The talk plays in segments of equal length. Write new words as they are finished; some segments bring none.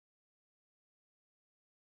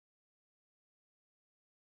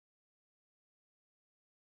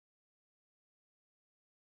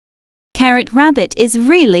Carrot Rabbit is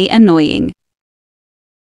really annoying.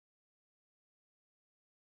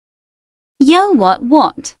 Yo,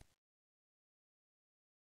 what?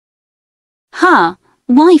 Ha,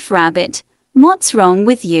 Wife Rabbit, what's wrong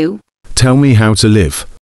with you? Tell me how to live.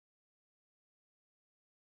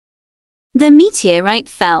 The meteorite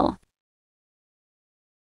fell.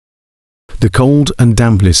 The cold and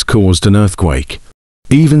dampness caused an earthquake.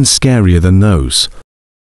 Even scarier than those.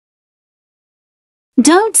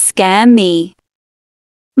 Don't scare me.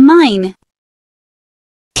 Mine.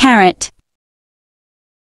 Carrot.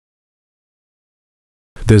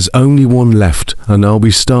 There's only one left and I'll be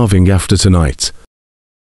starving after tonight.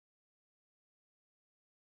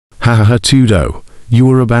 Ha ha ha, Tudo, you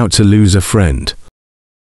are about to lose a friend.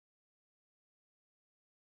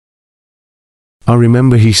 I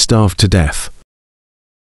remember he starved to death.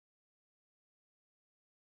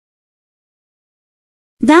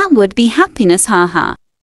 That would be happiness, haha.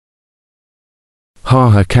 Ha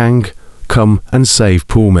ha, Kang, come and save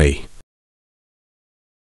poor me.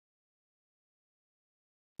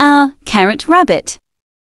 Carrot Rabbit.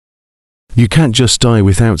 You can't just die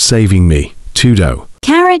without saving me, Tudo.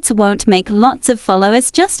 Carrots won't make lots of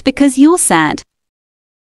followers just because you're sad.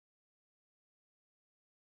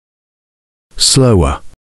 Slower.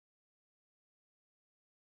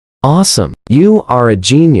 Awesome, you are a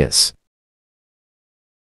genius.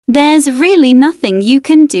 There's really nothing you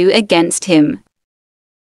can do against him.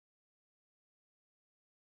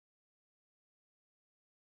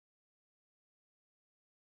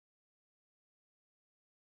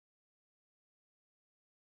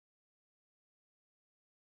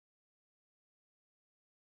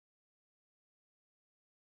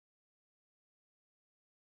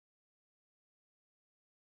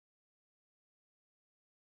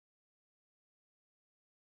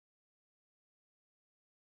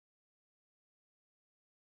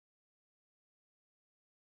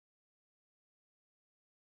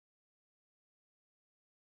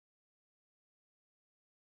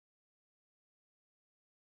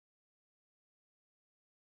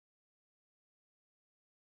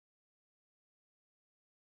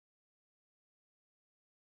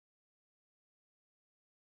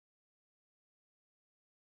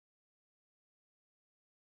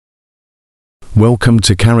 Welcome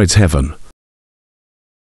to Carrot Heaven.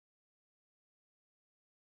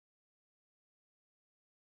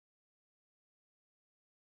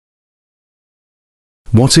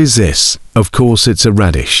 What is this? Of course it's a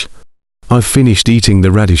radish. I've finished eating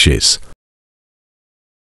the radishes.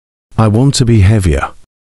 I want to be heavier.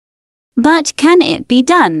 But can it be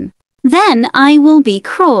done? Then I will be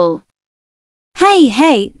cruel.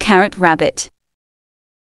 Hey, Carrot Rabbit.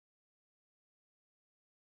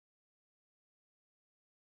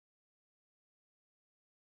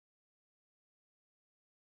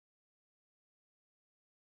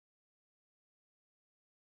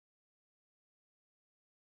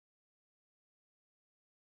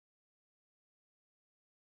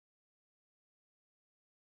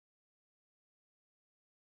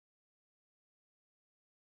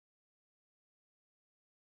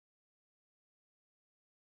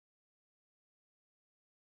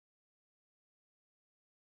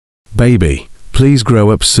 Baby, please grow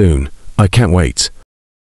up soon. I can't wait.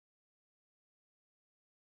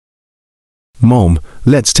 Mom,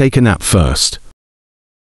 let's take a nap first.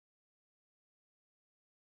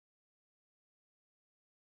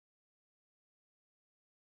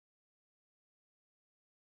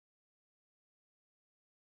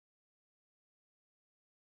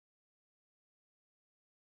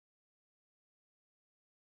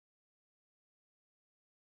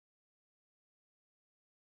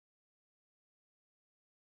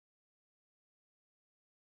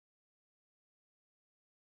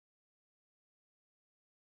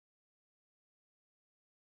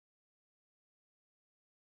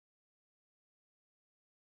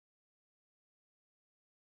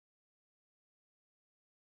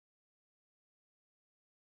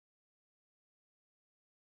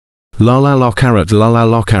 La la la carrot, la la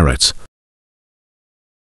la carrot.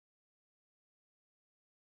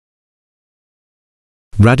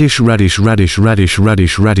 Radish, radish, radish, radish,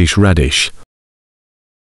 radish, radish, radish.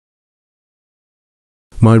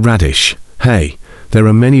 My radish. Hey, there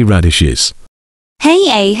are many radishes.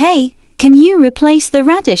 Hey, can you replace the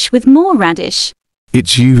radish with more radish?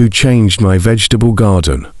 It's you who changed my vegetable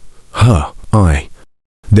garden. Huh, I.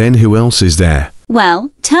 Then who else is there? Well,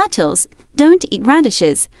 turtles don't eat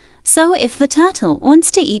radishes, so if the turtle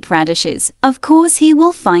wants to eat radishes, of course he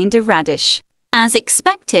will find a radish. As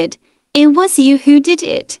expected, it was you who did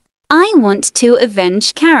it. I want to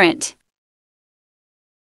avenge Carrot.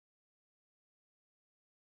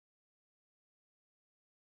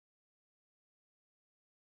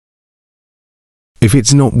 If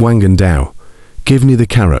it's not Wangandao, give me the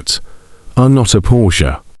carrot. I'm not a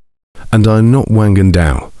Porsche. And I'm not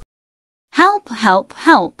Wangandao. Help, help,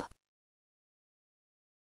 help.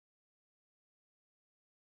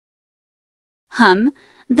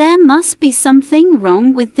 There must be something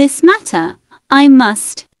wrong with this matter. I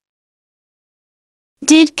must.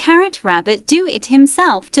 Did Carrot Rabbit do it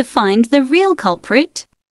himself to find the real culprit?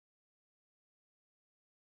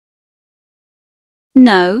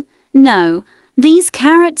 No, no, these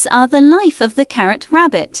carrots are the life of the Carrot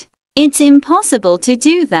Rabbit. It's impossible to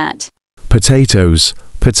do that. Potatoes,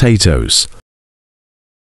 potatoes.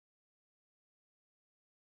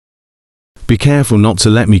 Be careful not to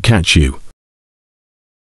let me catch you.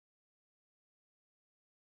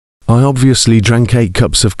 I obviously drank 8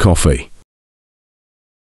 cups of coffee.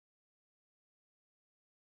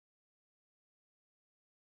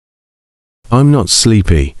 I'm not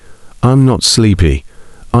sleepy. I'm not sleepy.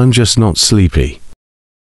 I'm just not sleepy.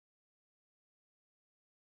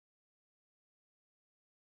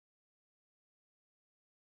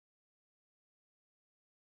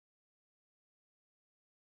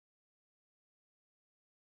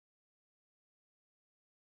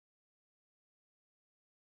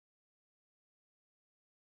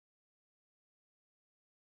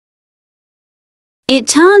 It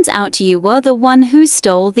turns out you were the one who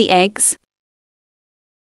stole the eggs.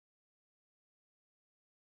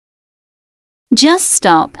 Just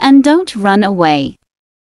stop and don't run away.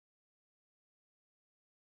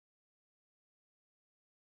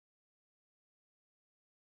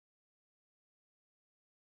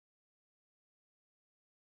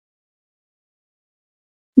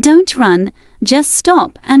 Don't run, just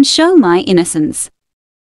stop and show my innocence.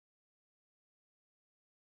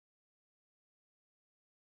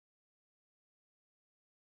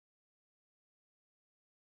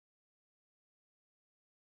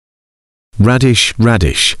 Radish,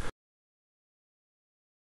 radish.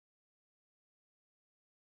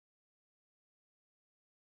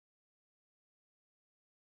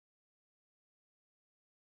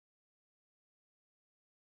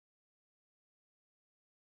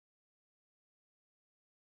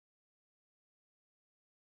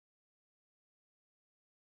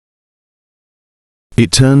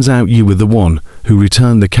 It turns out you were the one who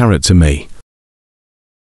returned the carrot to me.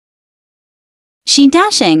 She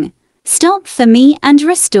dashing. Stop for me and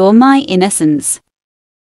restore my innocence.